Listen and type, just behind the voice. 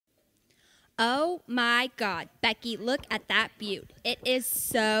Oh my God, Becky, look at that butte. It is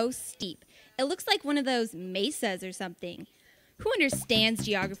so steep. It looks like one of those mesas or something. Who understands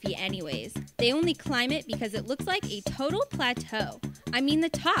geography anyways? They only climb it because it looks like a total plateau. I mean the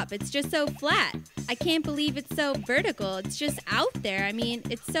top, it's just so flat. I can't believe it's so vertical. It's just out there. I mean,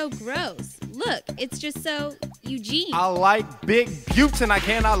 it's so gross. Look, it's just so Eugene. I like big buttes and I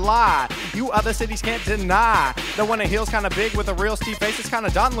cannot lie. You other cities can't deny. The one in hill's kinda big with a real steep face. It's kinda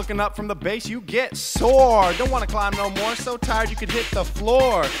done looking up from the base. You get sore. Don't wanna climb no more. So tired you could hit the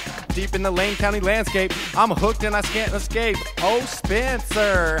floor. Deep in the Lane County landscape, I'm hooked and I can't escape. Oh,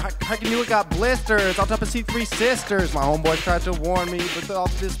 Spencer, how can you got blisters? I'll top and see three sisters. My homeboys tried to warn me, but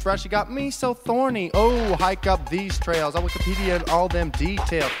off this brush, you got me so thorny. Oh, hike up these trails. I'll Wikipedia all them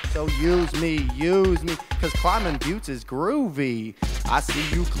details. So use me, cause climbing buttes is groovy. I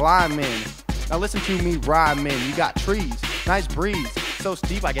see you climbing. Now listen to me rhyming. You got trees, nice breeze. So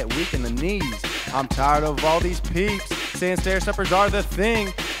steep I get weak in the knees. I'm tired of all these peaks, saying stair steppers are the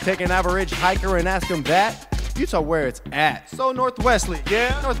thing. Take an average hiker and ask him that. You tell where it's at. So Northwestly,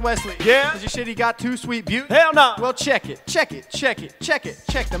 yeah. Northwestly, yeah. Cause your shitty got two sweet buttes. Hell no. Well check it. Check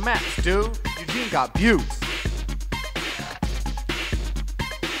the maps, dude. Eugene got buttes.